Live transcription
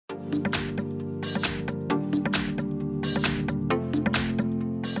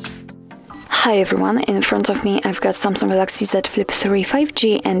Hi everyone, in front of me I've got Samsung Galaxy Z Flip3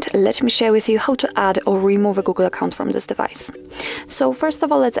 5G, and let me share with you how to add or remove a Google account from this device. So first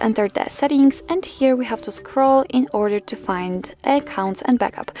of all, let's enter the settings, and here we have to scroll in order to find accounts and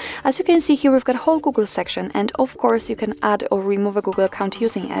backup. As you can see here, we've got a whole Google section, and of course you can add or remove a Google account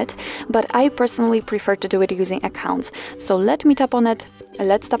using it, but I personally prefer to do it using accounts. So let me tap on it,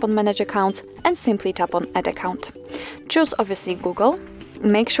 let's tap on manage accounts and simply tap on add account. Choose obviously Google.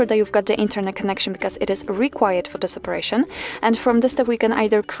 Make sure that you've got the internet connection because it is required for this operation. And from this step, we can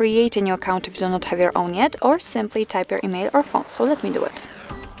either create a new account if you do not have your own yet, or simply type your email or phone. So let me do it.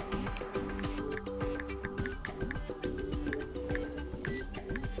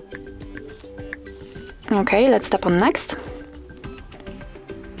 Okay, let's tap on next.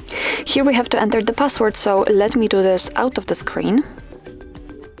 Here we have to enter the password, so let me do this out of the screen.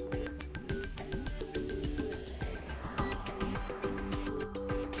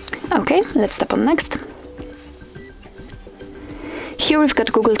 Okay, let's tap on next. Here we've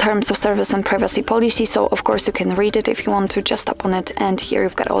got Google Terms of Service and Privacy Policy, so of course you can read it if you want to, just tap on it, and here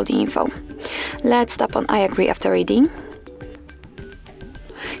you've got all the info. Let's tap on I agree after reading.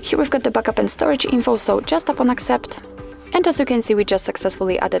 Here we've got the backup and storage info, so just tap on accept. And as you can see, we just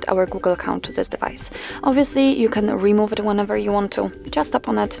successfully added our Google account to this device. Obviously, you can remove it whenever you want to. Just tap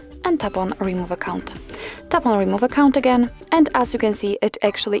on it and tap on remove account. Tap on remove account again, and as you can see, it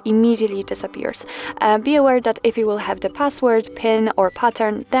actually immediately disappears. Be aware that if you will have the password, PIN or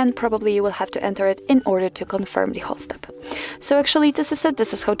pattern, then probably you will have to enter it in order to confirm the whole step. So actually, this is it.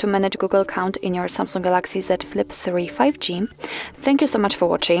 This is how to manage Google account in your Samsung Galaxy Z Flip3 5G. Thank you so much for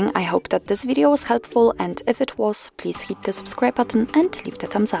watching. I hope that this video was helpful, and if it was, please hit the subscribe button and leave the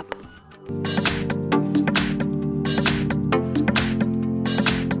thumbs up.